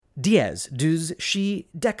Diez, douze, shi,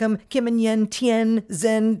 decem, kimenyen, tien,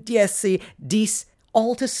 zen, dieci, dis,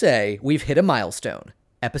 all to say we've hit a milestone.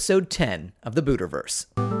 Episode 10 of the Buterverse.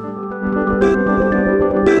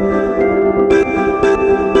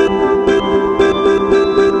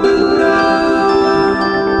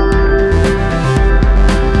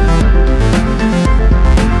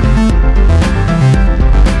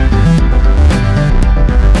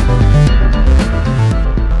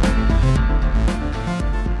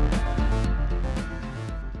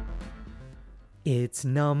 It's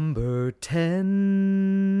number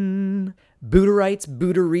 10. Buterites,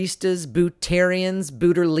 Buteristas, Buterians,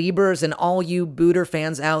 Buterliebers, and all you Buter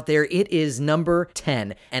fans out there, it is number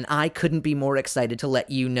 10, and I couldn't be more excited to let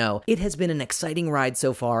you know. It has been an exciting ride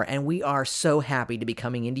so far, and we are so happy to be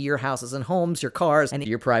coming into your houses and homes, your cars, and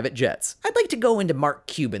your private jets. I'd like to go into Mark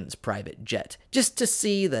Cuban's private jet, just to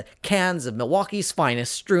see the cans of Milwaukee's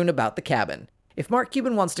finest strewn about the cabin. If Mark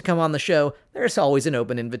Cuban wants to come on the show, there's always an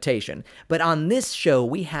open invitation. But on this show,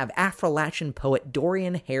 we have Appalachian poet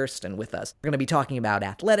Dorian Hairston with us. We're going to be talking about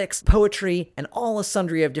athletics, poetry, and all a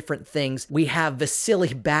sundry of different things. We have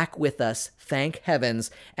Vasily back with us, thank heavens.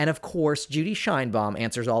 And of course, Judy Scheinbaum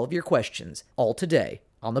answers all of your questions, all today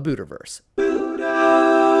on the Buterverse.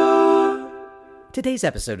 Today's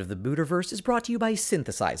episode of the Buterverse is brought to you by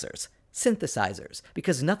synthesizers. Synthesizers,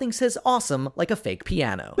 because nothing says awesome like a fake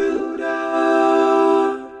piano.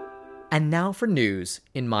 And now for news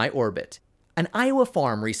in my orbit. An Iowa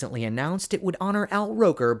farm recently announced it would honor Al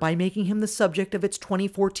Roker by making him the subject of its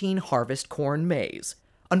 2014 Harvest Corn Maze.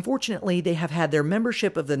 Unfortunately, they have had their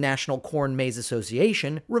membership of the National Corn Maze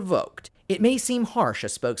Association revoked. It may seem harsh, a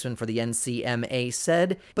spokesman for the NCMA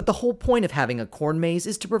said, but the whole point of having a corn maze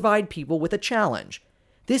is to provide people with a challenge.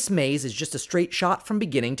 This maze is just a straight shot from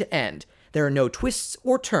beginning to end. There are no twists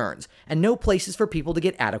or turns, and no places for people to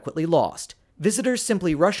get adequately lost. Visitors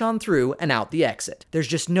simply rush on through and out the exit. There's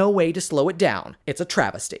just no way to slow it down. It's a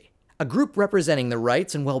travesty. A group representing the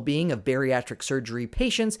rights and well-being of bariatric surgery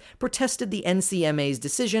patients protested the NCMA's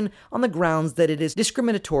decision on the grounds that it is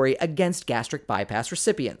discriminatory against gastric bypass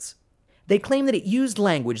recipients. They claim that it used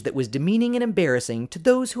language that was demeaning and embarrassing to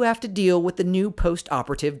those who have to deal with the new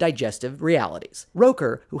post-operative digestive realities.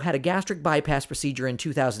 Roker, who had a gastric bypass procedure in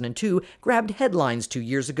 2002, grabbed headlines 2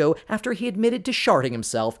 years ago after he admitted to sharting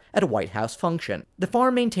himself at a White House function. The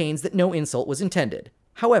farm maintains that no insult was intended.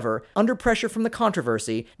 However, under pressure from the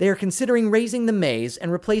controversy, they are considering raising the maze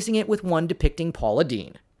and replacing it with one depicting Paula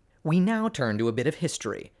Deen. We now turn to a bit of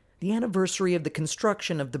history. The anniversary of the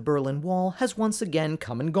construction of the Berlin Wall has once again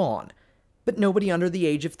come and gone. But nobody under the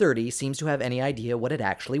age of 30 seems to have any idea what it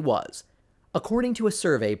actually was. According to a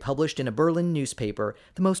survey published in a Berlin newspaper,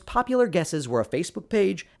 the most popular guesses were a Facebook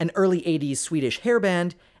page, an early 80s Swedish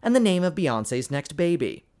hairband, and the name of Beyoncé's next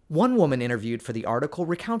baby. One woman interviewed for the article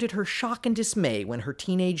recounted her shock and dismay when her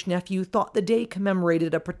teenage nephew thought the day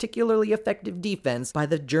commemorated a particularly effective defense by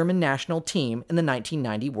the German national team in the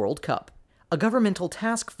 1990 World Cup. A governmental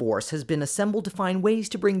task force has been assembled to find ways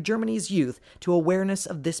to bring Germany's youth to awareness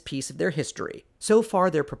of this piece of their history. So far,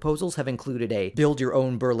 their proposals have included a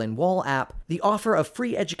build-your-own Berlin Wall app, the offer of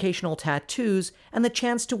free educational tattoos, and the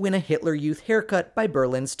chance to win a Hitler Youth haircut by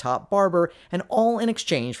Berlin's top barber, and all in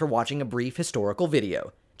exchange for watching a brief historical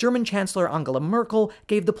video. German Chancellor Angela Merkel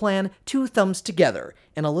gave the plan 2 thumbs together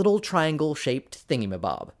in a little triangle-shaped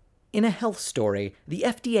thingamabob. In a health story, the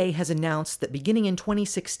FDA has announced that beginning in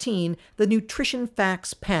 2016, the Nutrition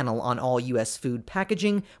Facts panel on all U.S. food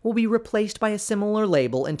packaging will be replaced by a similar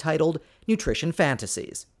label entitled Nutrition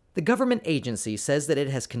Fantasies. The government agency says that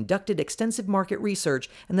it has conducted extensive market research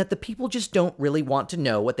and that the people just don't really want to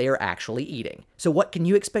know what they are actually eating. So what can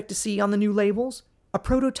you expect to see on the new labels? A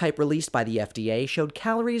prototype released by the FDA showed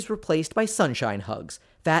calories replaced by sunshine hugs,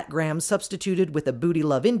 fat grams substituted with a booty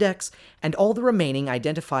love index, and all the remaining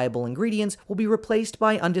identifiable ingredients will be replaced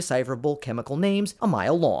by undecipherable chemical names a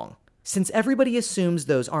mile long. Since everybody assumes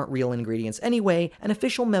those aren't real ingredients anyway, an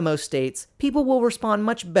official memo states, people will respond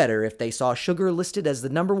much better if they saw sugar listed as the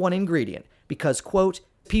number 1 ingredient, because, quote,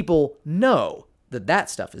 people know that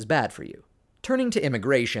stuff is bad for you. Turning to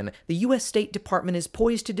immigration, the U.S. State Department is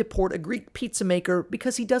poised to deport a Greek pizza maker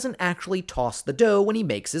because he doesn't actually toss the dough when he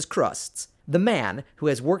makes his crusts. The man, who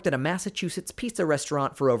has worked at a Massachusetts pizza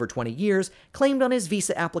restaurant for over 20 years, claimed on his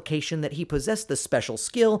visa application that he possessed the special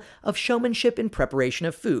skill of showmanship in preparation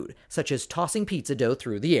of food, such as tossing pizza dough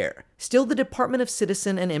through the air. Still, the Department of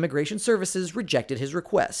Citizen and Immigration Services rejected his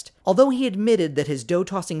request. Although he admitted that his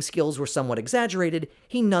dough-tossing skills were somewhat exaggerated,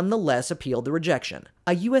 he nonetheless appealed the rejection.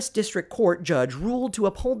 A U.S. District Court judge ruled to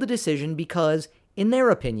uphold the decision because In their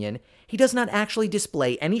opinion, he does not actually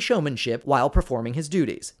display any showmanship while performing his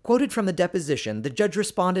duties. Quoted from the deposition, the judge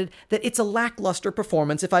responded that it's a lackluster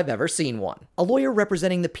performance if I've ever seen one. A lawyer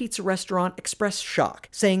representing the pizza restaurant expressed shock,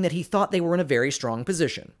 saying that he thought they were in a very strong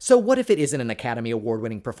position. So what if it isn't an Academy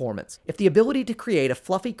Award-winning performance? If the ability to create a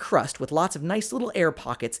fluffy crust with lots of nice little air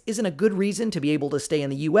pockets isn't a good reason to be able to stay in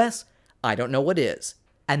the US, I don't know what is.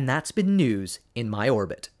 And that's been news in my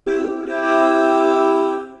orbit.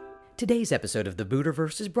 Today's episode of the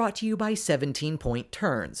Buterverse is brought to you by 17-Point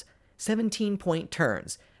Turns. 17-Point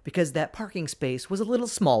Turns, because that parking space was a little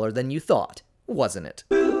smaller than you thought, wasn't it?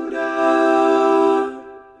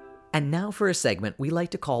 And now for a segment we like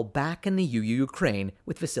to call Back in the Ukraine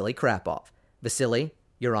with Vasily Krapov. Vasily,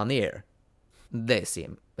 you're on the air.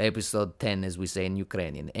 Decim, episode 10 as we say in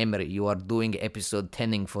Ukrainian. Emery, you are doing episode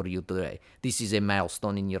 10ing for you today. This is a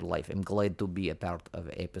milestone in your life. I'm glad to be a part of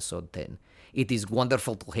episode 10. It is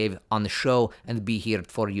wonderful to have on the show and be here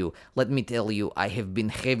for you. Let me tell you, I have been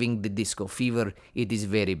having the disco fever. It is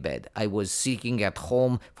very bad. I was sitting at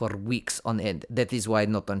home for weeks on end. That is why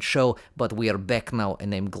I'm not on show, but we are back now,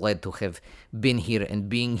 and I'm glad to have been here and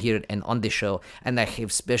being here and on the show. And I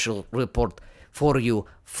have special report for you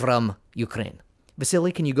from Ukraine.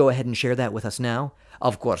 Vasily, can you go ahead and share that with us now?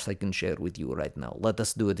 Of course I can share with you right now. Let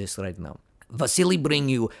us do this right now. Vasily bring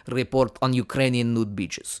you report on Ukrainian nude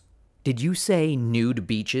beaches. Did you say nude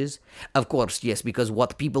beaches? Of course, yes, because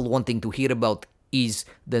what people wanting to hear about is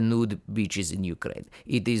the nude beaches in Ukraine.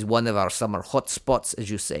 It is one of our summer hot spots, as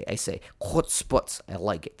you say. I say hot spots. I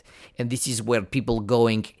like it. And this is where people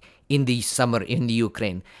going in the summer in the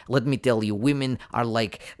Ukraine. Let me tell you, women are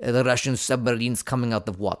like the Russian submarines coming out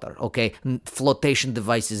of water, okay? Flotation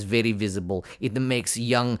device is very visible. It makes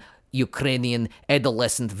young Ukrainian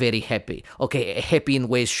adolescent very happy. Okay, happy in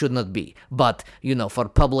ways should not be. But, for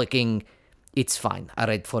publicing, it's fine, all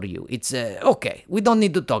right, for you. It's, okay, we don't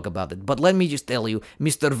need to talk about it. But let me just tell you,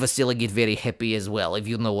 Mr. Vasily get very happy as well, if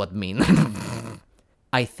you know what I mean.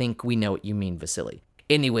 I think we know what you mean, Vasily.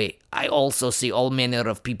 Anyway, I also see all manner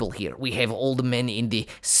of people here. We have old men in the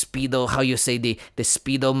speedo, the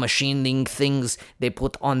speedo machining things they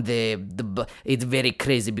put on it's very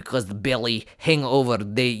crazy because the belly hang over.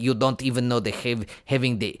 You don't even know they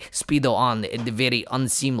having the speedo on, and very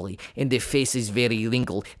unseemly, and the face is very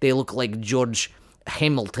wrinkled. They look like George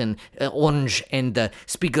Hamilton, orange, and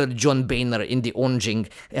Speaker John Boehner in the oranging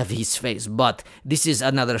of his face. But this is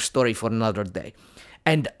another story for another day.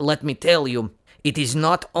 And let me tell you, it is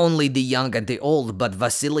not only the young and the old, but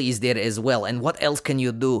Vasily is there as well. And what else can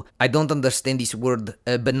you do? I don't understand this word,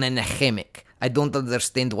 banana hammock. I don't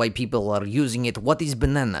understand why people are using it. What is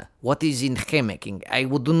banana? What is in hammocking? I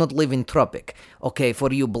do not live in tropic. Okay,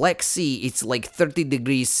 for you, Black Sea, it's like 30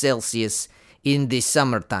 degrees Celsius in the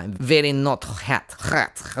summertime. Very not hot.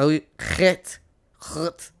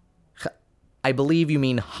 I believe you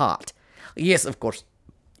mean hot. Yes, of course.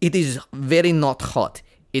 It is very not hot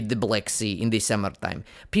in the Black Sea in the summertime.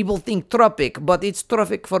 People think tropic, but it's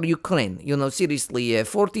tropic for Ukraine. Seriously,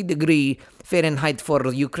 40 degree Fahrenheit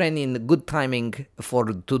for Ukrainian, good timing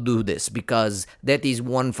to do this, because that is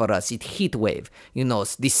one for us. It's heat wave,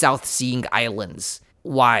 the South Seeing Islands.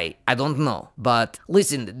 Why? I don't know. But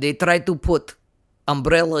listen, they try to put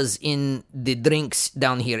umbrellas in the drinks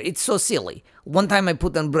down here. It's so silly. One time I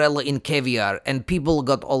put umbrella in caviar and people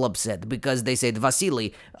got all upset because they said,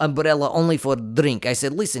 Vasily, umbrella only for drink. I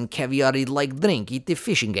said, listen, caviar is like drink, eat the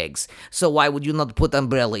fishing eggs. So why would you not put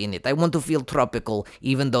umbrella in it? I want to feel tropical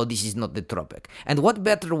even though this is not the tropic. And what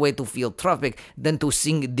better way to feel tropic than to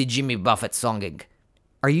sing the Jimmy Buffett songing?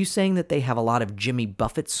 Are you saying that they have a lot of Jimmy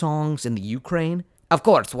Buffett songs in the Ukraine? Of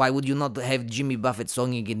course, why would you not have Jimmy Buffett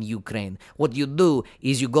singing in Ukraine? What you do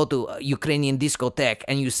is you go to a Ukrainian discotheque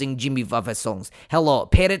and you sing Jimmy Buffett songs. Hello,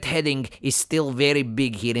 parrot heading is still very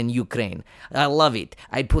big here in Ukraine. I love it.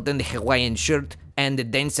 I put on the Hawaiian shirt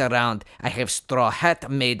and dance around. I have straw hat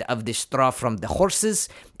made of the straw from the horses,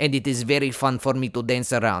 and it is very fun for me to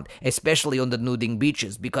dance around, especially on the nuding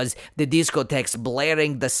beaches, because the discotheques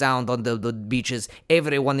blaring the sound on the beaches,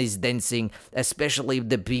 everyone is dancing, especially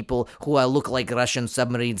the people who look like Russian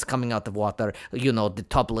submarines coming out of water, the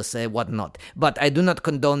topless, whatnot. But I do not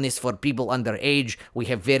condone this for people underage. We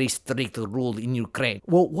have very strict rule in Ukraine.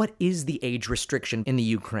 Well, what is the age restriction in the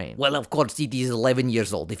Ukraine? Well, of course, it is 11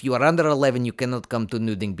 years old. If you are under 11, you cannot come to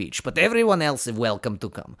nuding beach, but everyone else is welcome to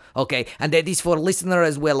come, okay? And that is for listener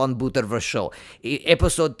as well on Buterverse show.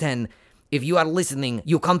 Episode 10, if you are listening,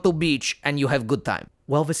 you come to beach and you have good time.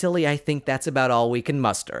 Well, Vasily, I think that's about all we can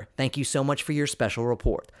muster. Thank you so much for your special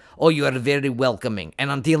report. Oh, you are very welcoming. And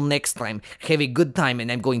until next time, have a good time,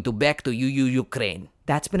 and I'm going to back to you, Ukraine.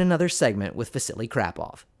 That's been another segment with Vasily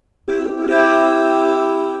Krapov.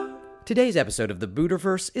 Today's episode of the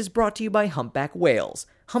Buterverse is brought to you by humpback whales.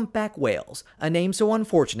 Humpback whales, a name so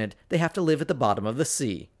unfortunate they have to live at the bottom of the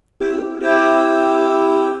sea.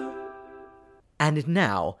 And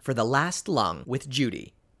now for the last lung with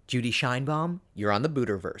Judy. Judy Scheinbaum, you're on the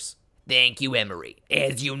Buterverse. Thank you, Emery.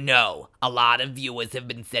 As you know, a lot of viewers have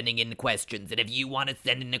been sending in questions, and if you want to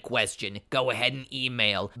send in a question, go ahead and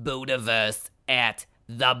email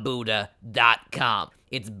Buterverse@thebuter.com.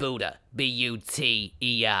 It's Buter,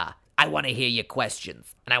 B-U-T-E-R. I want to hear your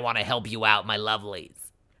questions, and I want to help you out, my lovelies.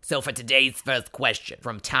 So for today's first question,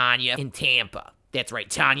 from Tanya in Tampa. That's right,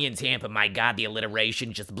 Tanya in Tampa. My God, the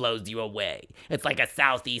alliteration just blows you away. It's like a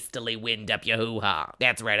southeasterly wind up your hoo-ha.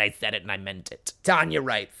 That's right, I said it and I meant it. Tanya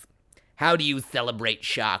writes, how do you celebrate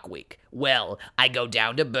Shark Week? Well, I go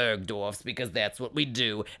down to Bergdorf's because that's what we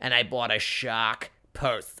do, and I bought a shark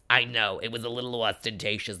purse. I know, it was a little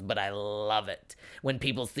ostentatious, but I love it. When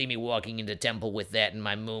people see me walking into temple with that in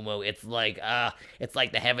my muumuu, it's like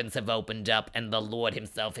the heavens have opened up and the Lord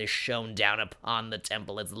himself has shone down upon the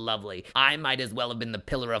temple. It's lovely. I might as well have been the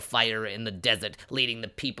pillar of fire in the desert, leading the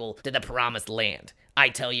people to the promised land. I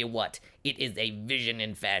tell you what, it is a vision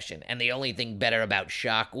in fashion, and the only thing better about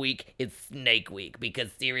Shark Week is Snake Week,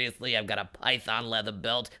 because seriously, I've got a python leather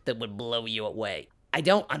belt that would blow you away. I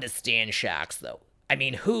don't understand sharks, though. I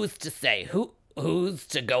mean, who's to say? Who's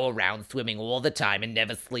to go around swimming all the time and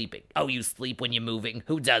never sleeping? Oh, you sleep when you're moving?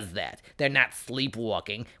 Who does that? They're not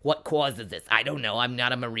sleepwalking. What causes this? I don't know. I'm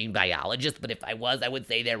not a marine biologist, but if I was, I would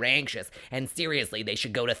say they're anxious. And seriously, they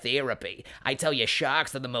should go to therapy. I tell you,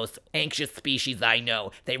 sharks are the most anxious species I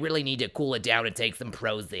know. They really need to cool it down and take some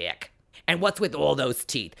Prozac. And what's with all those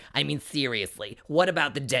teeth? I mean, seriously, what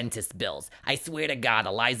about the dentist bills? I swear to God,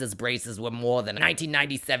 Eliza's braces were more than a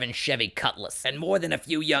 1997 Chevy Cutlass. And more than a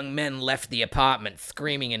few young men left the apartment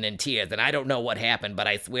screaming and in tears, and I don't know what happened, but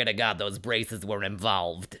I swear to God, those braces were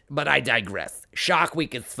involved. But I digress. Shark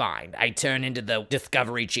Week is fine. I turn into the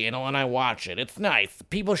Discovery Channel and I watch it. It's nice.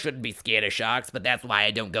 People shouldn't be scared of sharks, but that's why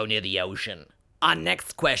I don't go near the ocean. Our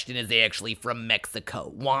next question is actually from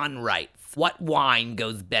Mexico. Juan writes, what wine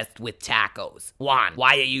goes best with tacos? Juan,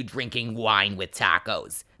 why are you drinking wine with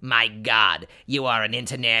tacos? My God, you are an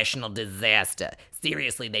international disaster.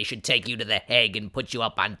 Seriously, they should take you to The Hague and put you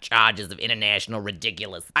up on charges of international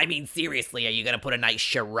ridiculous. I mean, seriously, are you gonna put a nice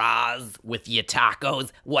Shiraz with your tacos?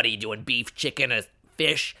 What are you doing, beef, chicken, or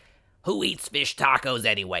fish? Who eats fish tacos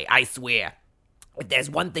anyway? I swear. If there's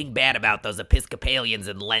one thing bad about those Episcopalians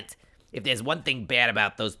in Lent, if there's one thing bad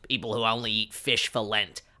about those people who only eat fish for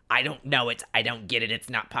Lent, I don't know it, I don't get it, it's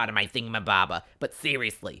not part of my thingamabobber. But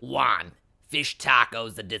seriously, Juan, fish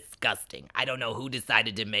tacos are disgusting. I don't know who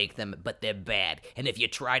decided to make them, but they're bad. And if you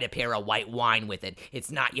try to pair a white wine with it,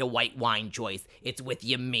 it's not your white wine choice. It's with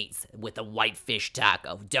your meats, with a white fish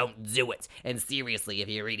taco. Don't do it. And seriously, if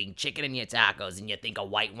you're eating chicken in your tacos and you think a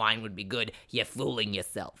white wine would be good, you're fooling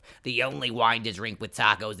yourself. The only wine to drink with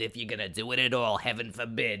tacos, if you're gonna do it at all, heaven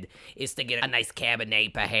forbid, is to get a nice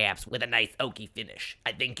Cabernet perhaps, with a nice oaky finish.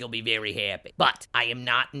 I think you'll be very happy. But I am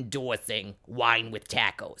not endorsing wine with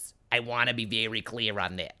tacos. I want to be very clear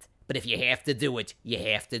on that. But if you have to do it, you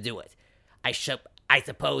have to do it. I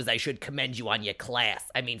suppose I should commend you on your class.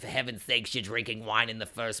 I mean, for heaven's sakes, you're drinking wine in the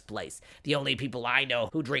first place. The only people I know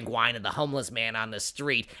who drink wine are the homeless man on the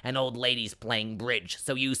street and old ladies playing bridge.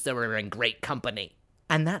 So you, sir, are in great company.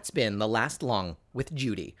 And that's been The Last Lung with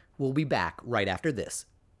Judy. We'll be back right after this.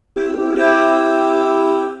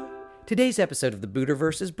 Today's episode of the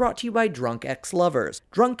Buterverse is brought to you by Drunk Ex-Lovers.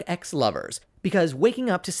 Drunk Ex-Lovers. Because waking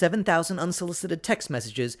up to 7,000 unsolicited text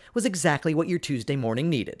messages was exactly what your Tuesday morning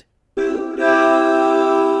needed.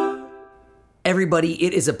 Everybody,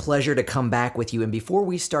 it is a pleasure to come back with you, and before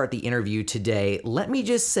we start the interview today, let me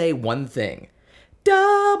just say one thing.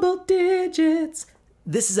 Double digits!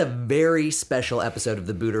 This is a very special episode of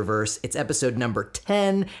the Buterverse. It's episode number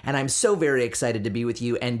 10, and I'm so very excited to be with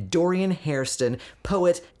you. And Dorian Hairston,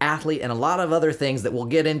 poet, athlete, and a lot of other things that we'll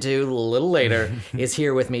get into a little later, is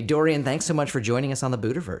here with me. Dorian, thanks so much for joining us on the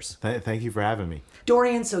Buterverse. Thank you for having me.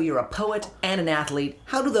 Dorian, so you're a poet and an athlete.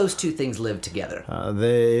 How do those two things live together?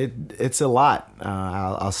 It's a lot.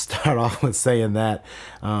 I'll start off with saying that.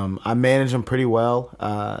 I manage them pretty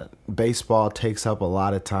well. Baseball takes up a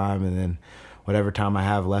lot of time, and then whatever time I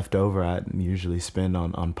have left over, I usually spend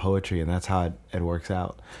on poetry, and that's how it works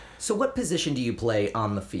out. So what position do you play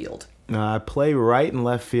on the field? I play right and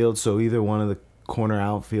left field, so either one of the corner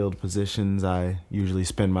outfield positions I usually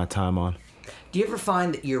spend my time on. Do you ever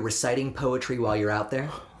find that you're reciting poetry while you're out there?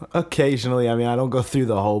 Occasionally. I mean, I don't go through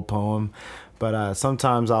the whole poem, but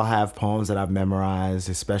sometimes I'll have poems that I've memorized,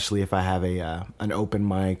 especially if I have an open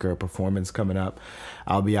mic or a performance coming up.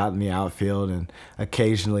 I'll be out in the outfield, and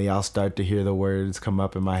occasionally I'll start to hear the words come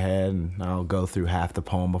up in my head, and I'll go through half the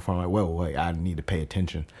poem before I'm like, whoa, wait, I need to pay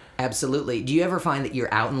attention. Absolutely. Do you ever find that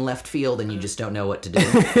you're out in left field and you just don't know what to do?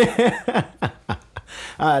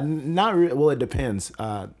 Well, it depends.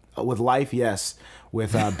 With life, yes.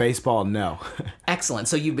 With baseball, no. Excellent.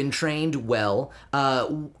 So you've been trained well.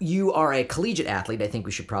 You are a collegiate athlete. I think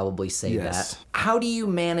we should probably say Yes. that. How do you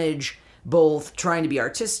manage both trying to be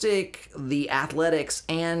artistic, the athletics,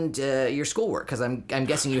 and your schoolwork? Because I'm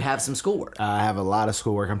guessing you have some schoolwork. I have a lot of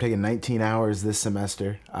schoolwork. I'm taking 19 hours this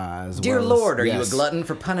semester. Dear Lord, are you a glutton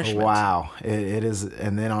for punishment? Wow. It is.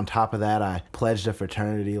 And then on top of that, I pledged a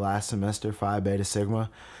fraternity last semester, Phi Beta Sigma.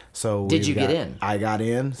 So Did you get in? I got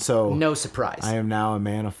in. So No surprise. I am now a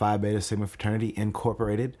man of Phi Beta Sigma fraternity,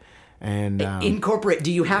 incorporated. And Incorporate.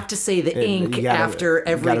 Do you have to say the ink after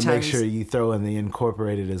every time? You gotta make sure you throw in the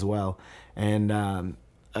incorporated as well. And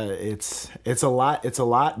it's a lot. It's a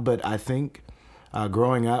lot. But I think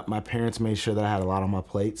growing up, my parents made sure that I had a lot on my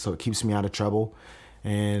plate, so it keeps me out of trouble.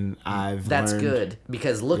 And That's learned, good,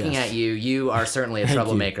 because looking Yes. at you, you are certainly a Thank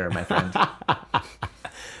troublemaker, my friend.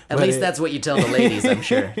 At But least that's what you tell the ladies, I'm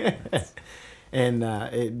sure. And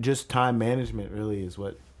it just time management really is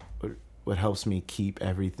what helps me keep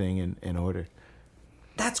everything in order.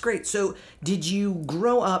 That's great. So, did you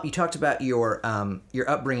grow up? You talked about your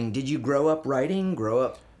upbringing. Did you grow up writing? Grow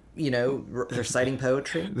up, reciting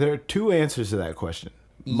poetry? There are two answers to that question.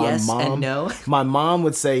 Yes and no. My mom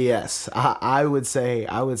would say yes. I would say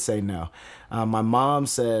no. My mom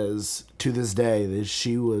says to this day that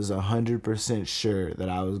she was 100% sure that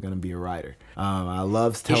I was going to be a writer. I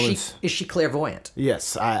love telling. Is she clairvoyant?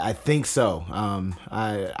 Yes, I think so.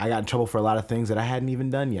 I got in trouble for a lot of things that I hadn't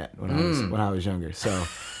even done yet when I was younger. So.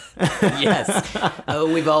 Yes.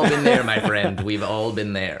 Oh, we've all been there, my friend. We've all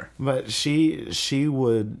been there. But she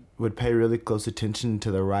would pay really close attention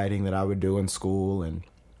to the writing that I would do in school, and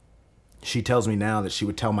she tells me now that she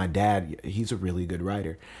would tell my dad he's a really good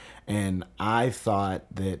writer. And I thought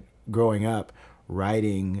that growing up,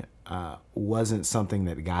 writing wasn't something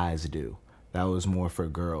that guys do. That was more for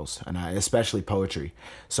girls, and especially poetry.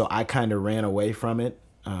 So I kind of ran away from it,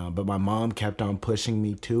 but my mom kept on pushing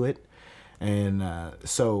me to it. And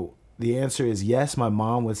so the answer is yes, my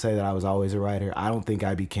mom would say that I was always a writer. I don't think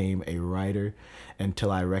I became a writer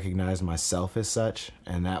until I recognized myself as such,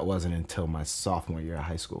 and that wasn't until my sophomore year of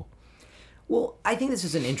high school. Well, I think this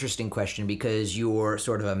is an interesting question because you're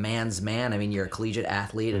sort of a man's man. I mean, you're a collegiate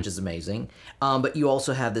athlete, which is amazing. But you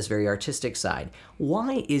also have this very artistic side.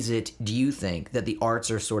 Why is it, do you think, that the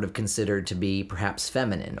arts are sort of considered to be perhaps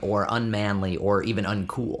feminine or unmanly or even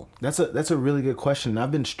uncool? That's a really good question.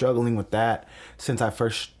 I've been struggling with that since I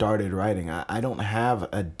first started writing. I don't have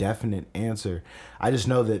a definite answer. I just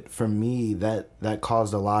know that for me, that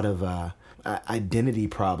caused a lot of identity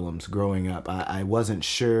problems growing up. I wasn't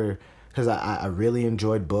sure, because I really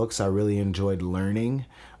enjoyed books. I really enjoyed learning.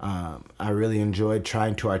 I really enjoyed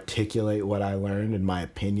trying to articulate what I learned and my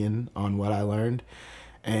opinion on what I learned.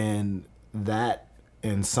 And that,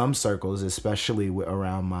 in some circles, especially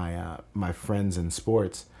around my friends in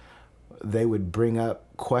sports, they would bring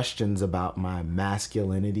up questions about my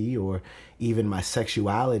masculinity or even my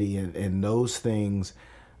sexuality, and those things.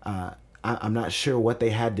 I'm not sure what they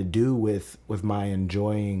had to do with my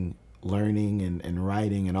enjoying learning and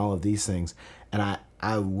writing and all of these things. And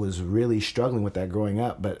I was really struggling with that growing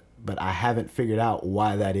up, but I haven't figured out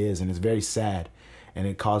why that is, and it's very sad, and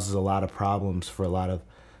it causes a lot of problems for a lot of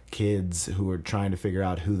kids who are trying to figure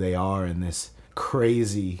out who they are in this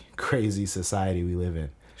crazy society we live in.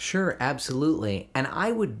 Sure, absolutely. And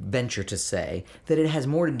I would venture to say that it has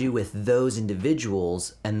more to do with those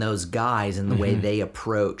individuals and those guys and the way they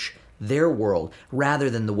approach their world rather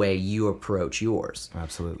than the way you approach yours.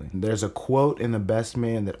 Absolutely. There's a quote in The Best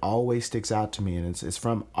Man that always sticks out to me, and it's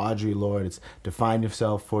from Audre Lorde. It's define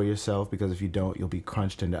yourself for yourself, because if you don't, you'll be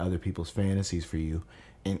crunched into other people's fantasies for you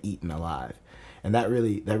and eaten alive. And that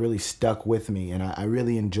really stuck with me, and I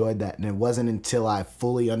really enjoyed that. And it wasn't until I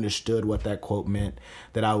fully understood what that quote meant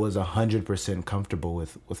that I was 100% comfortable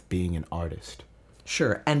with being an artist.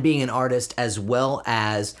 Sure, and being an artist as well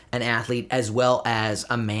as an athlete, as well as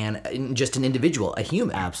a man, just an individual, a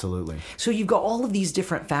human. Absolutely. So you've got all of these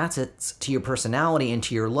different facets to your personality and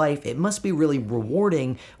to your life. It must be really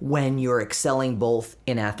rewarding when you're excelling both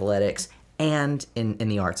in athletics and in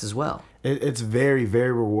the arts as well. It's very,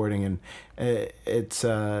 very rewarding, and it's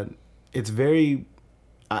very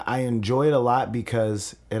I enjoy it a lot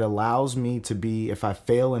because it allows me to be, if I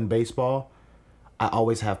fail in baseball, I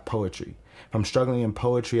always have poetry. If I'm struggling in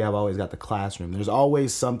poetry, I've always got the classroom. There's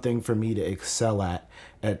always something for me to excel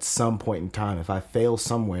at some point in time. If I fail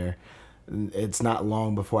somewhere, it's not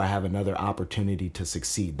long before I have another opportunity to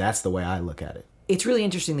succeed. That's the way I look at it. It's really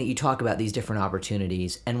interesting that you talk about these different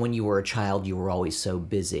opportunities, and when you were a child, you were always so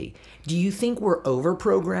busy. Do you think we're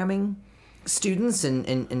over-programming students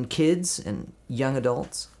and kids and young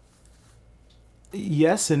adults?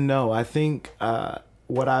 Yes and no. I think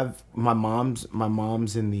my mom's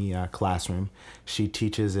in the classroom. She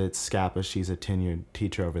teaches at Scapa. She's a tenured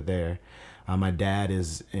teacher over there. My dad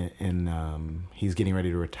is he's getting ready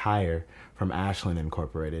to retire from Ashland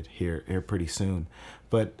Incorporated here pretty soon.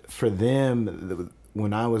 But for them,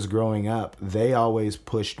 when I was growing up, they always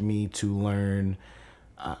pushed me to learn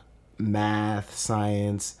math,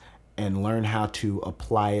 science, and learn how to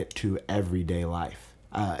apply it to everyday life.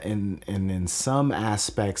 And in some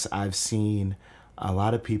aspects, I've seen a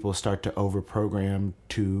lot of people start to overprogram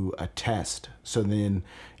to a test. So then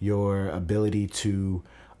your ability to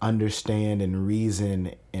understand and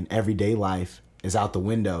reason in everyday life is out the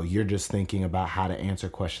window. You're just thinking about how to answer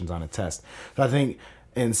questions on a test. So I think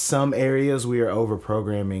in some areas we are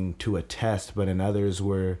overprogramming to a test, but in others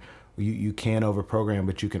where you can overprogram,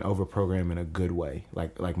 but you can overprogram in a good way,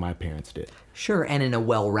 like my parents did. Sure, and in a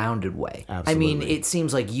well-rounded way. Absolutely. I mean, it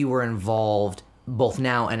seems like you were involved both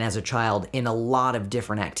now and as a child in a lot of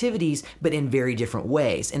different activities, but in very different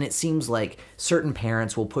ways. And it seems like certain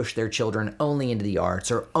parents will push their children only into the arts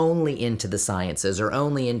or only into the sciences or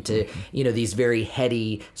only into, these very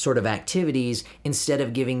heady sort of activities instead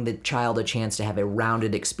of giving the child a chance to have a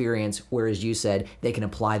rounded experience, whereas you said they can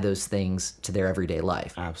apply those things to their everyday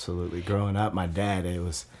life. Absolutely. Growing up, my dad, it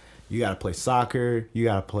was, you got to play soccer, you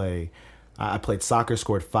got to play... I played soccer,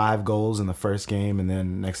 scored 5 goals in the first game, and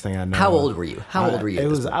then next thing I know... How old were you? I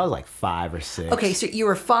was like 5 or 6. Okay, so you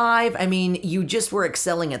were 5. I mean, you just were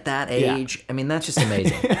excelling at that age. Yeah. I mean, that's just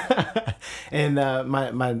amazing. And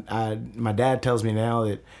my dad tells me now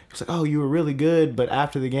that he's like, "Oh, you were really good, but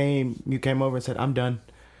after the game, you came over and said, 'I'm done.'"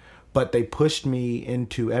 But they pushed me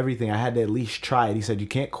into everything. I had to at least try it. He said, "You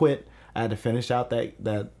can't quit." I had to finish out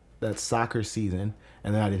that soccer season,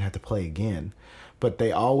 and then I didn't have to play again. But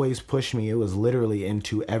they always pushed me. It was literally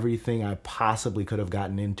into everything I possibly could have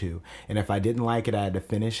gotten into. And if I didn't like it, I had to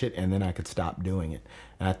finish it, and then I could stop doing it.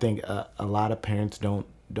 And I think a lot of parents don't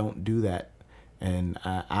do that. And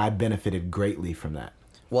I benefited greatly from that.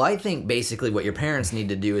 Well, I think basically what your parents need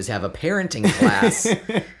to do is have a parenting class.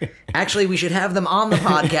 Actually, we should have them on the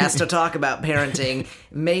podcast to talk about parenting.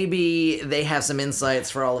 Maybe they have some insights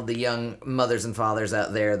for all of the young mothers and fathers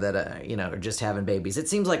out there that are just having babies. It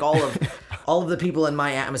seems like all of the people in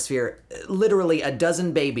my atmosphere, literally a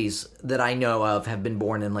dozen babies that I know of have been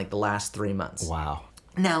born in like the last 3 months. Wow.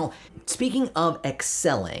 Now, speaking of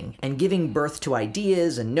excelling and giving birth to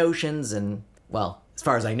ideas and notions and, well, as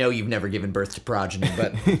far as I know, you've never given birth to progeny,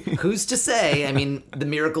 but who's to say? I mean, the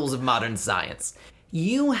miracles of modern science.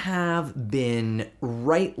 You have been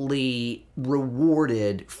rightly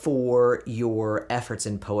rewarded for your efforts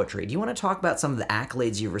in poetry. Do you want to talk about some of the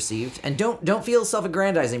accolades you've received? And don't feel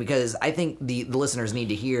self-aggrandizing, because I think the listeners need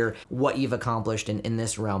to hear what you've accomplished in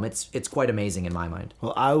this realm. It's quite amazing in my mind.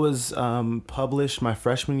 Well, I was published my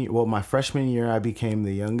freshman year. Well, my freshman year, I became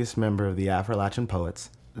the youngest member of the Appalachian Poets.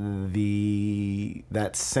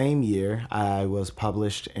 That same year, I was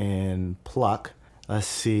published in Pluck. Let's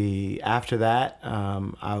see. After that,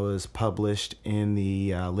 I was published in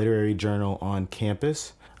the literary journal on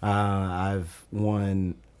campus. I've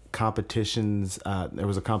won competitions. There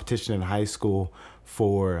was a competition in high school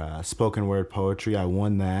for spoken word poetry. I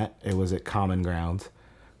won that. It was at Common Ground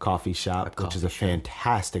Coffee Shop, which is a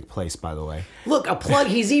fantastic place, by the way. Look, a plug.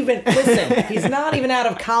 He's not even out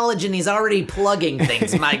of college and he's already plugging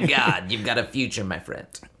things. My God, you've got a future, my friend.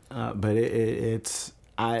 But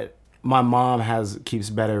my mom keeps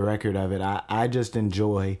better record of it. I just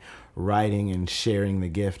enjoy writing and sharing the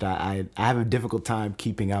gift. I have a difficult time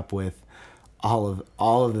keeping up with all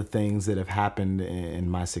of the things that have happened in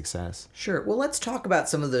my success. Sure. Well, let's talk about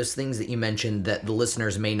some of those things that you mentioned that the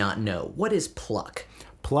listeners may not know. What is Pluck?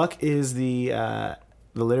 Pluck is the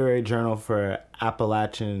literary journal for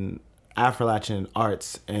Appalachian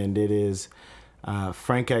arts, and it is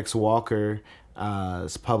Frank X. Walker's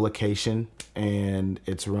publication, and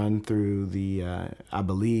it's run through I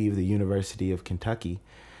believe, the University of Kentucky,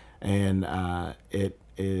 and it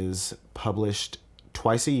is published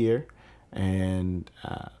twice a year, and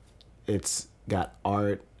it's got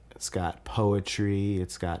art. It's got poetry,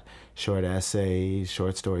 it's got short essays,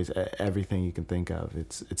 short stories, everything you can think of.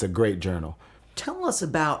 It's a great journal. Tell us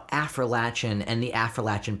about Affrilachian and the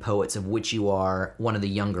Affrilachian poets, of which you are one of the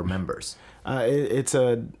younger members.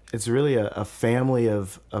 It's really a family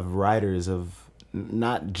of writers, of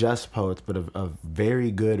not just poets, but of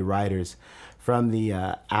very good writers from the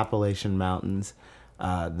Appalachian Mountains,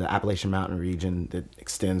 the Appalachian Mountain region that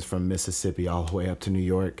extends from Mississippi all the way up to New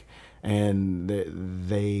York, and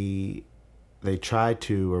they try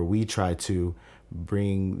to, or we try to,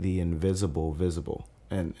 bring the invisible visible,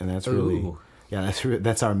 and that's really. Ooh. Yeah,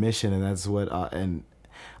 that's our mission, and that's what. And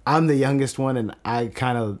I'm the youngest one, and I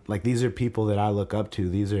kind of like, these are people that I look up to.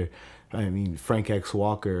 These are, I mean, Frank X.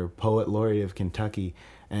 Walker, poet laureate of Kentucky,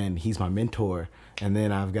 and he's my mentor. And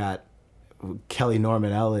then I've got Kelly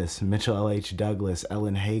Norman Ellis, Mitchell L.H. Douglas,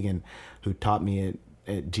 Ellen Hagen, who taught me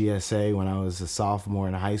at GSA when I was a sophomore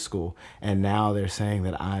in high school. And now they're saying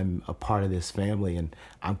that I'm a part of this family, and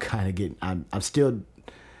I'm kind of I'm still.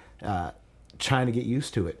 Trying to get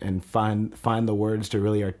used to it and find the words to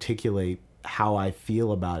really articulate how I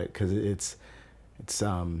feel about it, because it's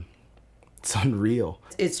unreal.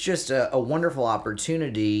 It's just a wonderful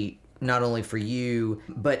opportunity, not only for you,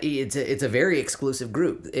 but it's a very exclusive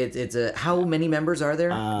group. It's how many members are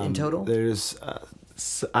there in total? There's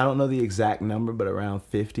I don't know the exact number, but around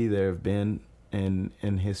 50 there have been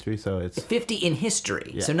in history. So it's 50 in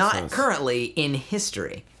history. Yeah, so not so currently in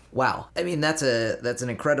history. Wow. I mean, that's an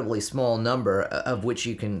incredibly small number of which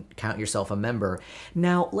you can count yourself a member.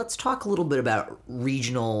 Now, let's talk a little bit about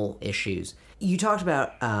regional issues. You talked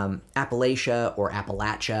about Appalachia or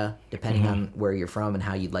Appalachia, depending on where you're from and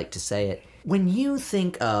how you'd like to say it. When you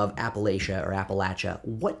think of Appalachia or Appalachia,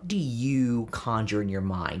 what do you conjure in your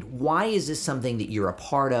mind? Why is this something that you're a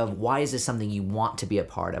part of? Why is this something you want to be a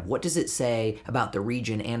part of? What does it say about the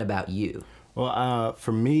region and about you? Well,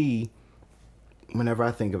 for me, whenever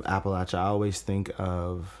I think of Appalachia, I always think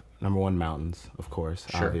of, number one, mountains, of course,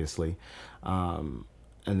 obviously. And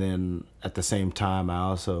then at the same time, I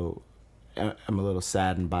also am a little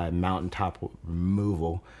saddened by mountaintop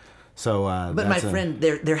removal. So, but my friend,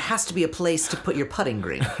 there has to be a place to put your putting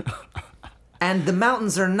green. And the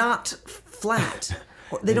mountains are not flat.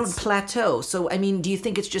 They don't plateau. So, I mean, do you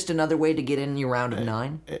think it's just another way to get in your round of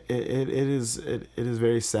 9? It is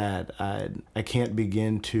very sad. I can't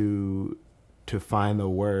begin to find the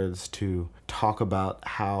words to talk about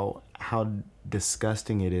how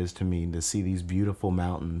disgusting it is to me to see these beautiful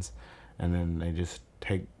mountains, and then they just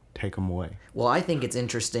take them away. Well, I think it's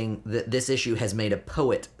interesting that this issue has made a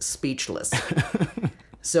poet speechless.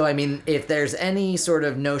 So, I mean, if there's any sort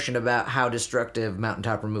of notion about how destructive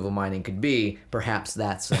mountaintop removal mining could be, perhaps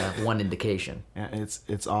that's one indication. Yeah,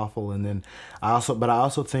 it's awful. And then I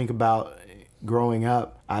also think about growing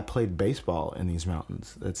up. I played baseball in these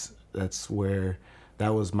mountains. That's where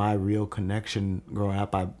that was my real connection growing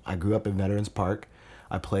up. I grew up in Veterans Park.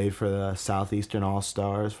 I played for the Southeastern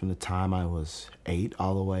All-Stars from the time I was 8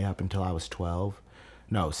 all the way up until I was 12.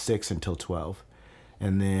 No, 6 until 12.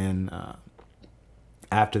 And then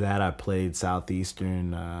after that, I played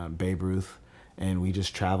Southeastern, Babe Ruth, and we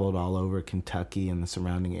just traveled all over Kentucky and the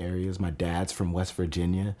surrounding areas. My dad's from West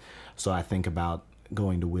Virginia, so I think about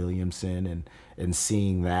going to Williamson and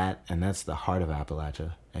seeing that, and that's the heart of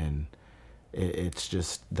Appalachia. And it's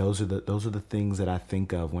just those are the things that I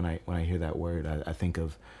think of when I hear that word. I think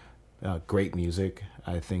of great music.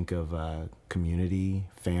 I think of community,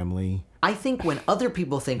 family. I think when other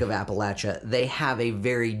people think of Appalachia, they have a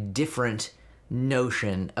very different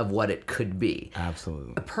notion of what it could be.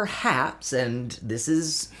 Absolutely. Perhaps, and this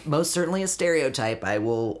is most certainly a stereotype, I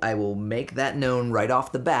will make that known right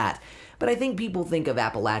off the bat. But I think people think of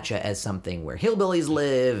Appalachia as something where hillbillies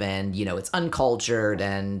live and, it's uncultured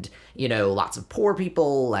and, lots of poor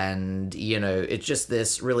people and, it's just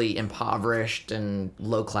this really impoverished and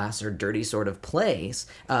low class or dirty sort of place.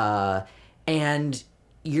 And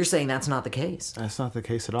you're saying that's not the case. That's not the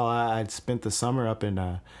case at all. I'd spent the summer up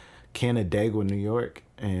in Canandaigua, New York,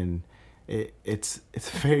 and it's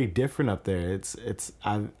very different up there.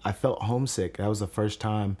 I felt homesick. That was the first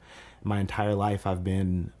time my entire life I've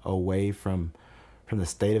been away from the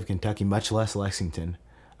state of Kentucky, much less Lexington,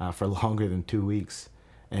 for longer than 2 weeks,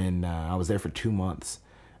 and I was there for 2 months.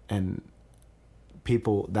 And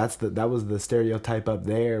people, that was the stereotype up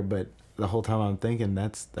there, but the whole time I'm thinking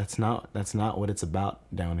that's not what it's about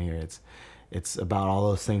down here. It's about all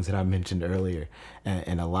those things that I mentioned earlier,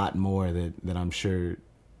 and a lot more that I'm sure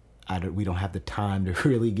we don't have the time to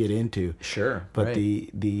really get into. Sure, but right.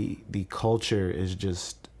 the culture is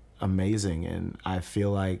just amazing, and I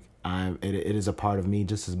feel like it is a part of me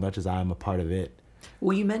just as much as I am a part of it.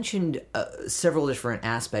 Well, you mentioned several different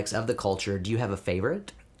aspects of the culture. Do you have a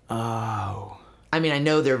favorite? Oh, I mean, I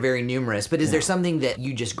know they're very numerous, but is there something that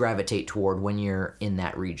you just gravitate toward when you're in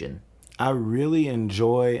that region? I really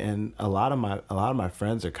enjoy, and a lot of my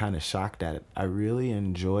friends are kind of shocked at it. I really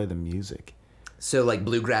enjoy the music. So like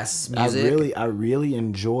bluegrass music? I really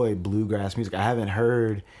enjoy bluegrass music. I haven't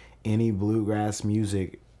heard any bluegrass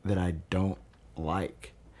music that I don't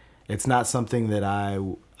like. It's not something that I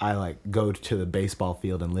like go to the baseball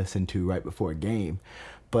field and listen to right before a game,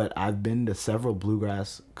 but I've been to several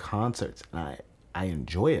bluegrass concerts and I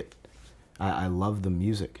enjoy it. I love the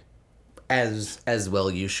music. As well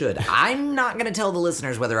you should. I'm not going to tell the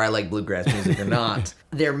listeners whether I like bluegrass music or not.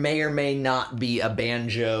 There may or may not be a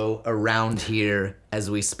banjo around here as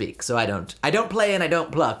we speak. So I don't play and I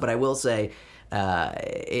don't pluck, but I will say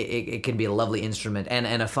it can be a lovely instrument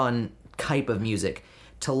and a fun type of music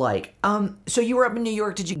to like. So you were up in New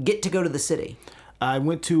York. Did you get to go to the city? I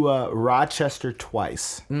went to Rochester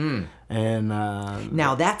twice. And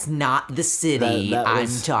now that's not the city I'm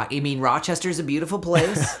talking. I mean, Rochester's a beautiful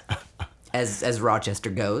place. As Rochester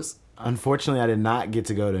goes. Unfortunately, I did not get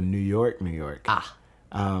to go to New York.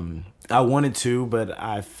 I wanted to, but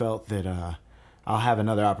I felt that I'll have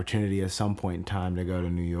another opportunity at some point in time to go to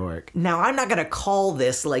New York. Now, I'm not going to call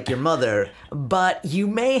this like your mother, but you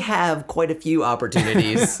may have quite a few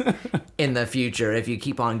opportunities in the future if you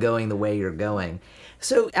keep on going the way you're going.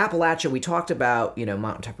 So, Appalachia, we talked about,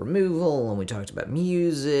 mountaintop removal, and we talked about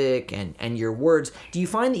music and your words. Do you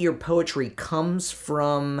find that your poetry comes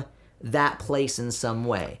from that place in some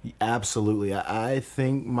way? Absolutely. I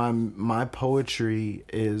think my poetry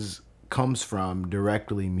comes from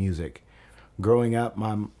directly music. Growing up,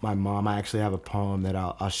 my mom, I actually have a poem that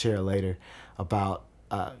I'll share later about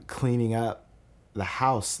cleaning up the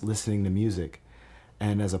house listening to music.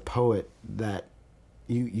 And as a poet, that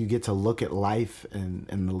you get to look at life and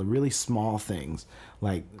the really small things,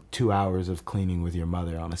 like 2 hours of cleaning with your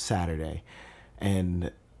mother on a Saturday,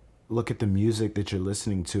 and look at the music that you're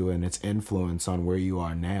listening to and its influence on where you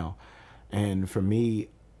are now. And for me,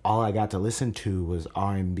 all I got to listen to was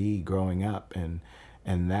R&B growing up, and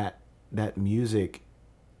that music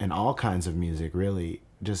and all kinds of music really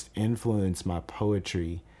just influenced my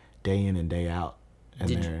poetry day in and day out, and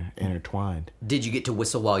they're intertwined. Did you get to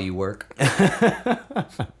whistle while you work?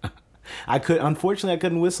 Unfortunately I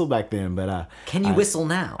couldn't whistle back then, but can you whistle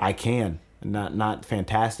now? I can. Not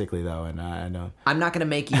fantastically though, and I know. I'm not going to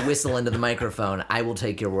make you whistle into the microphone. I will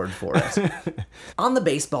take your word for it. On the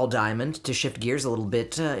baseball diamond, to shift gears a little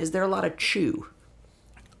bit, is there a lot of chew?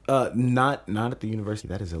 Not at the university.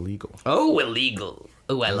 That is illegal. Oh, illegal.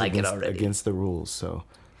 Oh, I like it already. Against the rules. So,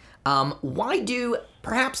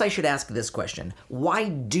 perhaps I should ask this question: why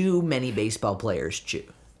do many baseball players chew?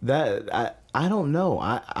 That I don't know.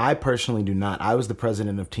 I personally do not. I was the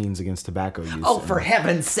president of Teens Against Tobacco Use. Oh, for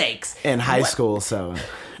heaven's sakes! In high school, so.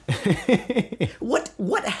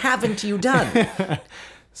 What haven't you done?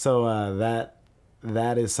 So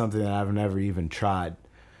that is something that I've never even tried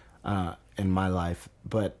in my life,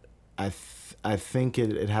 but I think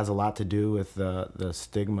it has a lot to do with the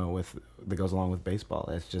stigma that goes along with baseball.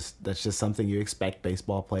 That's just something you expect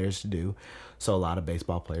baseball players to do. So a lot of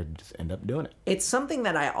baseball players just end up doing it. It's something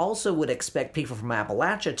that I also would expect people from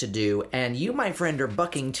Appalachia to do, and you, my friend, are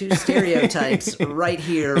bucking two stereotypes right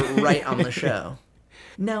here, right on the show.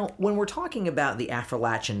 Now, when we're talking about the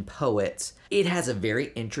Appalachian poets, it has a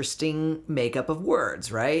very interesting makeup of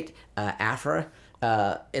words, right? Afra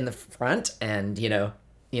in the front, and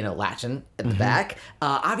Latin at the back.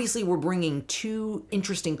 Obviously, we're bringing two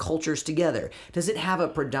interesting cultures together. Does it have a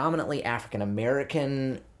predominantly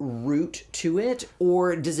African-American root to it,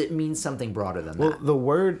 or does it mean something broader than that?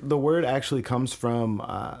 Well, the word actually comes from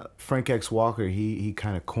Frank X. Walker. He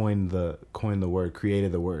kind of coined the word,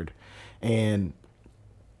 created the word, and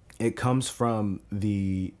it comes from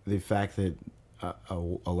the fact that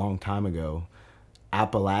a long time ago,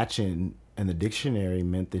 Appalachian and the dictionary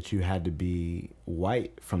meant that you had to be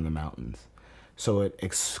white from the mountains. So it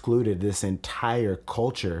excluded this entire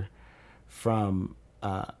culture from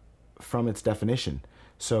its definition.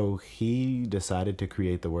 So he decided to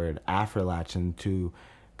create the word Afro-Latin to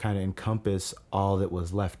kind of encompass all that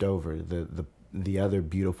was left over, the other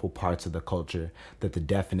beautiful parts of the culture that the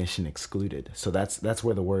definition excluded. So that's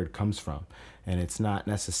where the word comes from. And it's not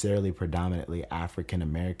necessarily predominantly African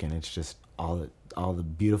American. It's just all the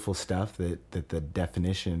beautiful stuff that the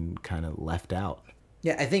definition kind of left out.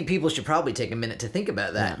 Yeah, I think people should probably take a minute to think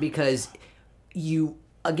about that, because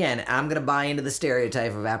again, I'm going to buy into the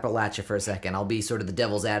stereotype of Appalachia for a second. I'll be sort of the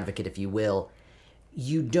devil's advocate, if you will.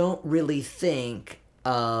 You don't really think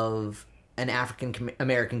of an African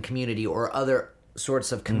American community or other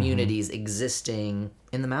sorts of communities existing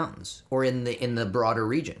in the mountains or in the broader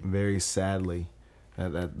region. Very sadly.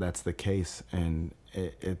 that's the case, and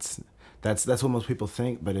that's what most people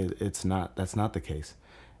think, but it's not. That's not the case.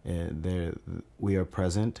 We are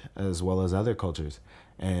present as well as other cultures,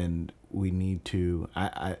 and we need to.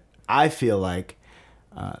 I feel like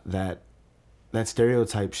that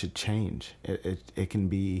stereotype should change.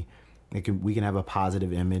 We can have a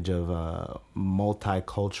positive image of a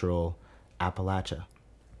multicultural Appalachia.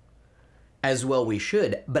 As well we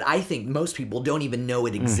should, but I think most people don't even know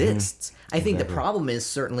it exists. I think the problem is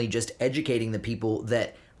certainly just educating the people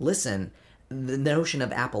that, listen, the notion of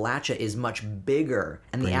Appalachia is much bigger,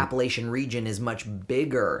 and the Appalachian region is much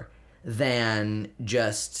bigger than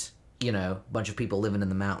just, a bunch of people living in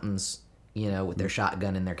the mountains, with their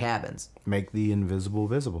shotgun in their cabins. Make the invisible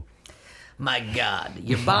visible. My God,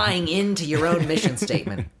 you're buying into your own mission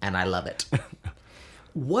statement, and I love it.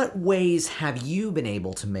 What ways have you been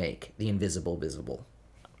able to make the invisible visible?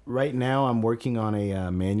 Right now, I'm working on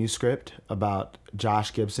a manuscript about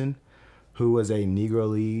Josh Gibson, who was a Negro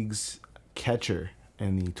Leagues catcher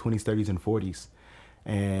in the 20s, 30s, and 40s.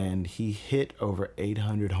 And he hit over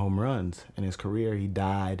 800 home runs in his career. He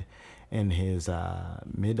died in his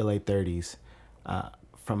mid to late 30s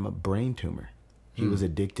from a brain tumor. He was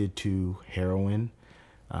addicted to heroin,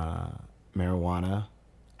 marijuana,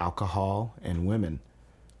 alcohol, and women.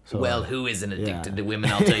 So, well, who isn't addicted to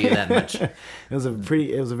women? I'll tell you that much. It was a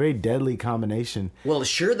very deadly combination. Well,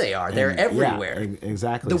 sure they are. They're everywhere. Yeah,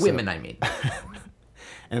 exactly. The women, I mean.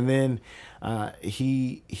 And then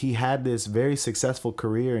he had this very successful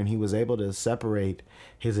career, and he was able to separate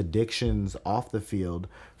his addictions off the field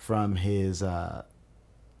from his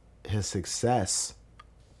success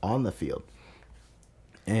on the field.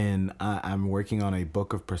 And I'm working on a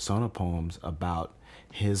book of persona poems about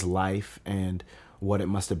his life and what it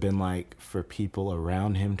must have been like for people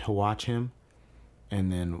around him to watch him,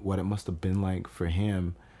 and then what it must have been like for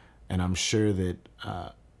him. And I'm sure that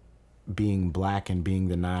being black and being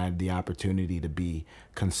denied the opportunity to be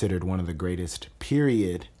considered one of the greatest,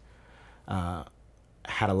 period,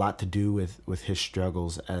 had a lot to do with his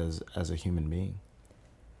struggles as a human being.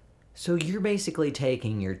 So you're basically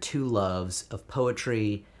taking your two loves of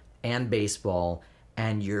poetry and baseball,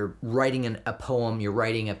 and you're writing a poem, you're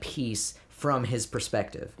writing a piece from his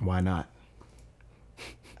perspective. Why not?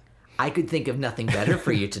 I could think of nothing better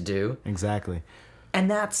for you to do. Exactly. And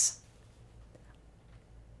that's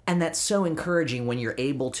so encouraging when you're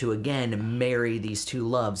able to, again, marry these two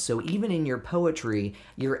loves. So even in your poetry,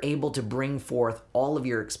 you're able to bring forth all of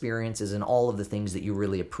your experiences and all of the things that you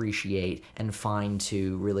really appreciate and find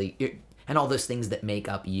to really, and all those things that make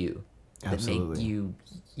up you. Absolutely. That make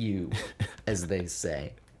you, as they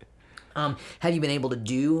say. Have you been able to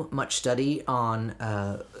do much study on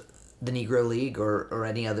the Negro League or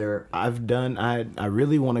any other? I've done. I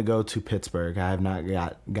really want to go to Pittsburgh. I have not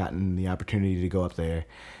gotten the opportunity to go up there,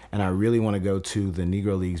 and I really want to go to the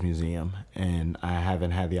Negro Leagues Museum, and I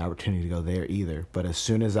haven't had the opportunity to go there either. But as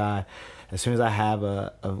soon as I have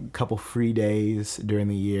a couple free days during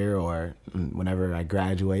the year, or whenever I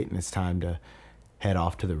graduate and it's time to head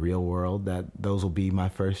off to the real world, those will be my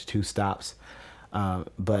first two stops.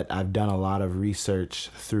 But I've done a lot of research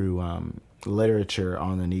through literature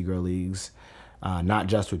on the Negro Leagues, not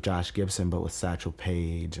just with Josh Gibson, but with Satchel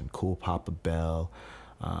Paige and Cool Papa Bell,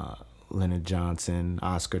 Leonard Johnson,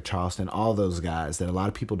 Oscar Charleston, all those guys that a lot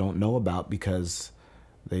of people don't know about because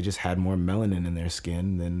they just had more melanin in their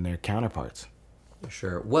skin than their counterparts.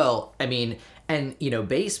 Sure. Well, I mean, and,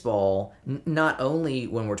 baseball, not only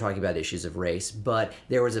when we're talking about issues of race, but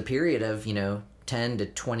there was a period of, 10 to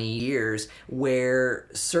 20 years where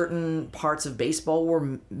certain parts of baseball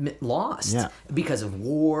were lost because of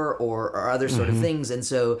war or other sort of things. And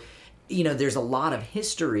so, there's a lot of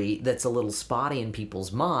history that's a little spotty in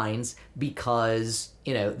people's minds because,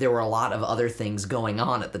 there were a lot of other things going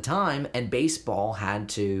on at the time, and baseball had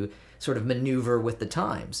to sort of maneuver with the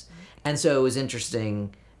times. And so it was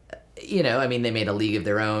interesting. They made a league of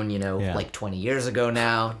their own, like 20 years ago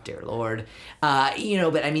now, dear Lord. But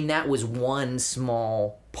that was one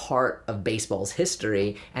small part of baseball's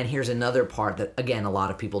history. And here's another part that, again, a lot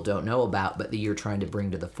of people don't know about, but that you're trying to bring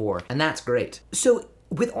to the fore. And that's great. So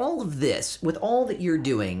with all of this, with all that you're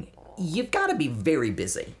doing, you've got to be very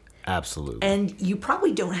busy. Absolutely. And you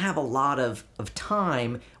probably don't have a lot of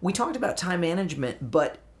time. We talked about time management,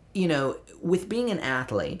 but with being an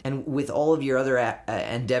athlete and with all of your other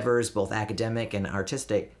endeavors, both academic and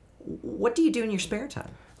artistic, what do you do in your spare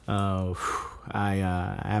time? I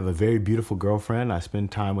have a very beautiful girlfriend. I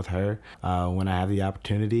spend time with her when I have the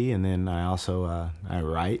opportunity, and then I also I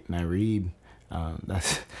write and I read.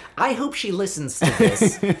 I hope she listens to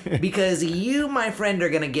this because you, my friend, are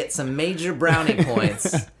going to get some major brownie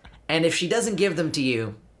points. And if she doesn't give them to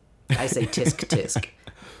you, I say tisk tisk.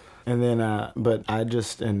 And then, but I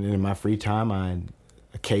just, and in my free time,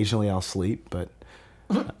 occasionally I'll sleep, but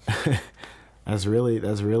that's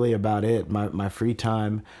really about it. My free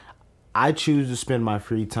time, I choose to spend my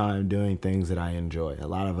free time doing things that I enjoy. A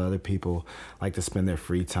lot of other people like to spend their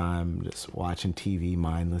free time just watching TV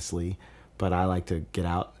mindlessly, but I like to get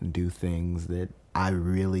out and do things that I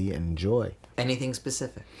really enjoy. Anything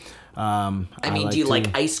specific? I mean, do you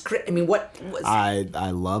like ice cream? I mean, what was...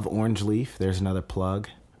 I love Orange Leaf. There's another plug.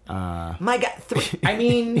 My God, I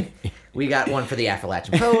mean, we got one for the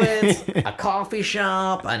Appalachian Poets, a coffee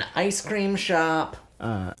shop, an ice cream shop.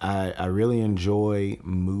 I really enjoy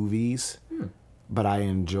movies, but I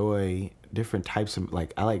enjoy different types of,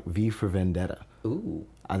 like, I like V for Vendetta. Ooh.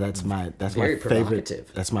 That's my Very favorite.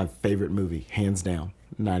 provocative. That's my favorite movie, hands down.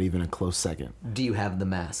 Not even a close second. Do you have The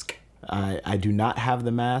Mask? I do not have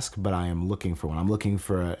The Mask, but I am looking for one. I'm looking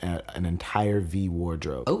for an entire V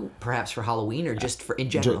wardrobe. Oh, perhaps for Halloween or just for in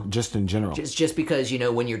general? Just in general. Just because,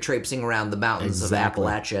 when you're traipsing around the mountains Exactly. of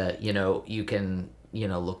Appalachia, you can,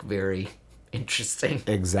 look very interesting.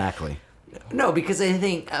 Exactly. No, because I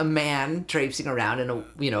think a man traipsing around in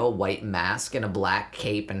a white mask and a black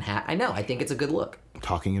cape and hat, I think it's a good look.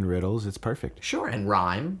 Talking in riddles, it's perfect. Sure, and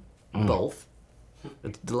rhyme, both.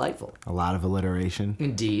 It's delightful. A lot of alliteration.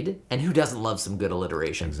 Indeed. And who doesn't love some good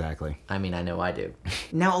alliteration? Exactly. I mean, I know I do.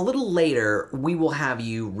 Now, a little later, we will have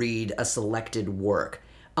you read a selected work.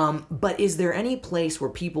 But is there any place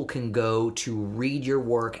where people can go to read your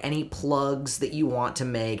work? Any plugs that you want to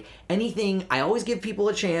make? Anything? I always give people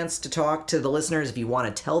a chance to talk to the listeners. If you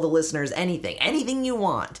want to tell the listeners anything you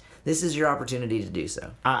want, this is your opportunity to do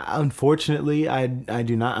so. Unfortunately, I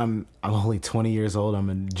do not. I'm only 20 years old. I'm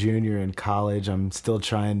a junior in college. I'm still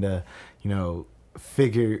trying to,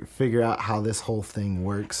 figure out how this whole thing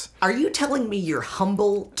works. Are you telling me you're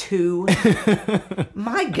humble too?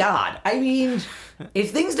 My God. I mean,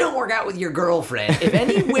 if things don't work out with your girlfriend, if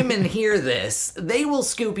any women hear this, they will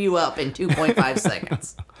scoop you up in 2.5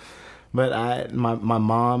 seconds. But my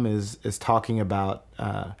mom is talking about,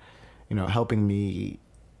 helping me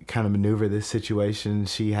kind of maneuver this situation.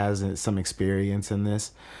 She has some experience in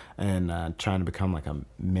this and trying to become like a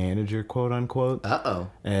manager, quote unquote. Uh-oh.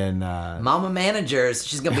 And mama managers,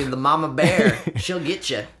 she's gonna be the mama bear. She'll get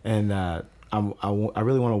you. And I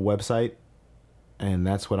really want a website, and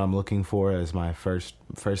that's what I'm looking for as my first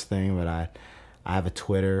thing. But I have a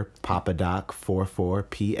Twitter, Papadoc44,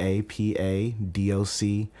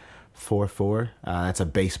 PAPADOC 44. That's a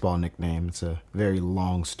baseball nickname. It's a very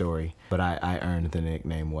long story, but I earned the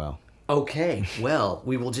nickname well. Okay, well,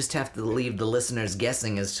 we will just have to leave the listeners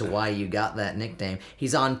guessing as to why you got that nickname.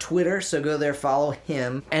 He's on Twitter, so go there, follow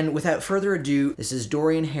him. And without further ado, this is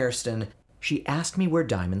Dorian Hairston. She asked me where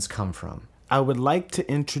diamonds come from. I would like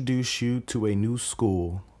to introduce you to a new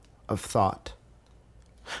school of thought.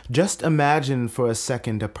 Just imagine for a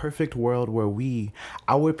second a perfect world where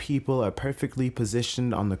our people, are perfectly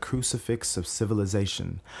positioned on the crucifix of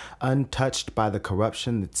civilization, untouched by the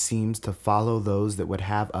corruption that seems to follow those that would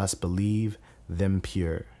have us believe them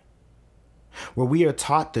pure. Where we are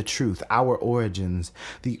taught the truth, our origins,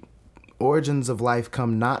 the origins of life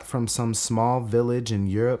come not from some small village in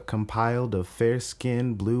Europe compiled of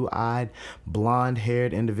fair-skinned, blue-eyed,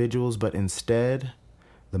 blonde-haired individuals, but instead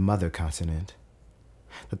the mother continent.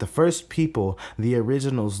 That the first people, the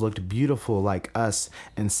originals, looked beautiful like us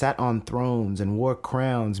and sat on thrones and wore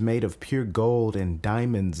crowns made of pure gold and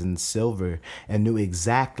diamonds and silver and knew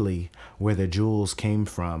exactly where the jewels came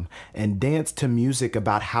from and danced to music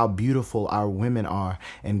about how beautiful our women are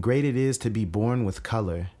and great it is to be born with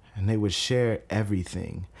color. And they would share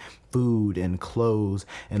everything, food and clothes,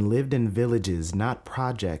 and lived in villages, not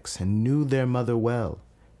projects, and knew their mother well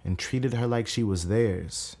and treated her like she was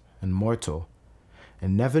theirs, immortal.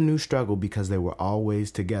 And never knew struggle because they were always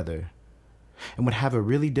together, and would have a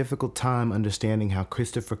really difficult time understanding how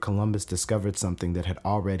Christopher Columbus discovered something that had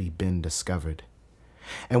already been discovered,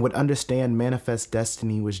 and would understand manifest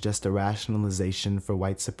destiny was just a rationalization for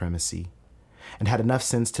white supremacy, and had enough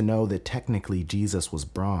sense to know that technically Jesus was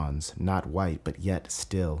bronze, not white, but yet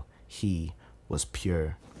still he was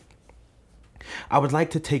pure. I would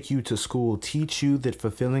like to take you to school, teach you that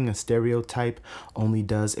fulfilling a stereotype only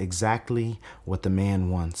does exactly what the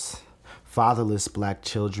man wants. Fatherless black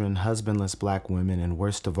children, husbandless black women, and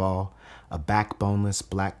worst of all, a backboneless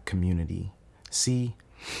black community. See,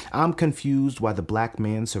 I'm confused why the black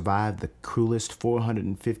man survived the cruelest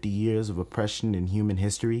 450 years of oppression in human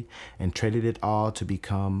history and traded it all to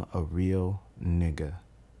become a real nigga.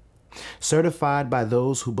 certified by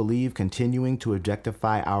those who believe continuing to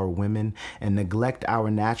objectify our women and neglect our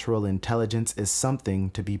natural intelligence is something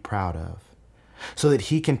to be proud of, so that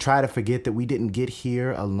he can try to forget that we didn't get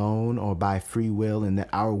here alone or by free will, and that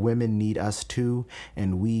our women need us too,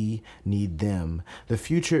 and we need them. The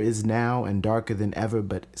future is now and darker than ever,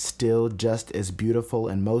 but still just as beautiful,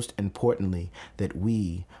 and most importantly, that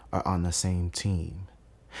we are on the same team.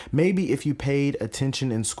 Maybe if you paid attention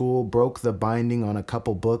in school, broke the binding on a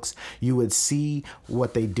couple books, you would see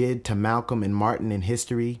what they did to Malcolm and Martin in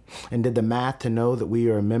history, and did the math to know that we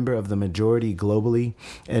are a member of the majority globally,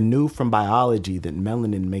 and knew from biology that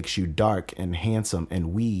melanin makes you dark and handsome,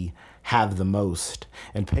 and we have the most,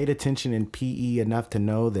 and paid attention in PE enough to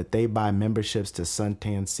know that they buy memberships to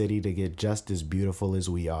Suntan City to get just as beautiful as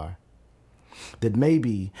we are. That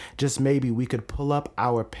maybe, just maybe, we could pull up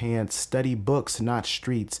our pants, study books, not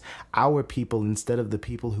streets, our people instead of the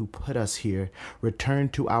people who put us here, return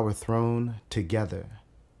to our throne together.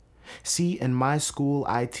 See, in my school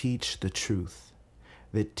I teach the truth,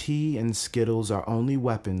 that tea and Skittles are only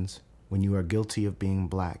weapons when you are guilty of being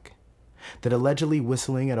black, that allegedly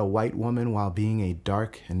whistling at a white woman while being a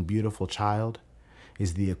dark and beautiful child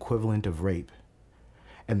is the equivalent of rape,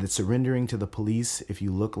 and that surrendering to the police if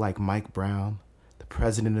you look like Mike Brown, the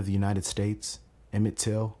President of the United States, Emmett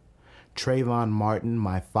Till, Trayvon Martin,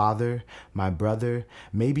 my father, my brother,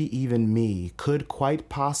 maybe even me, could quite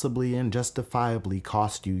possibly and justifiably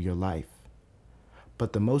cost you your life.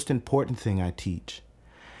 But the most important thing I teach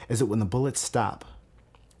is that when the bullets stop,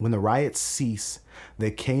 when the riots cease, the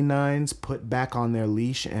canines put back on their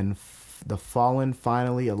leash, and the fallen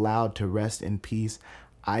finally allowed to rest in peace,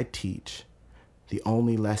 I teach the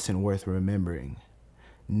only lesson worth remembering: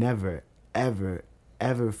 never, ever,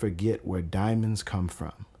 ever forget where diamonds come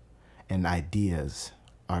from, and ideas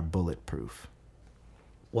are bulletproof.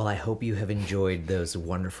 Well, I hope you have enjoyed those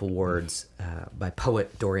wonderful words by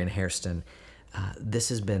poet Dorian Hairston. This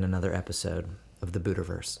has been another episode of the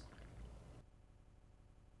Buterverse.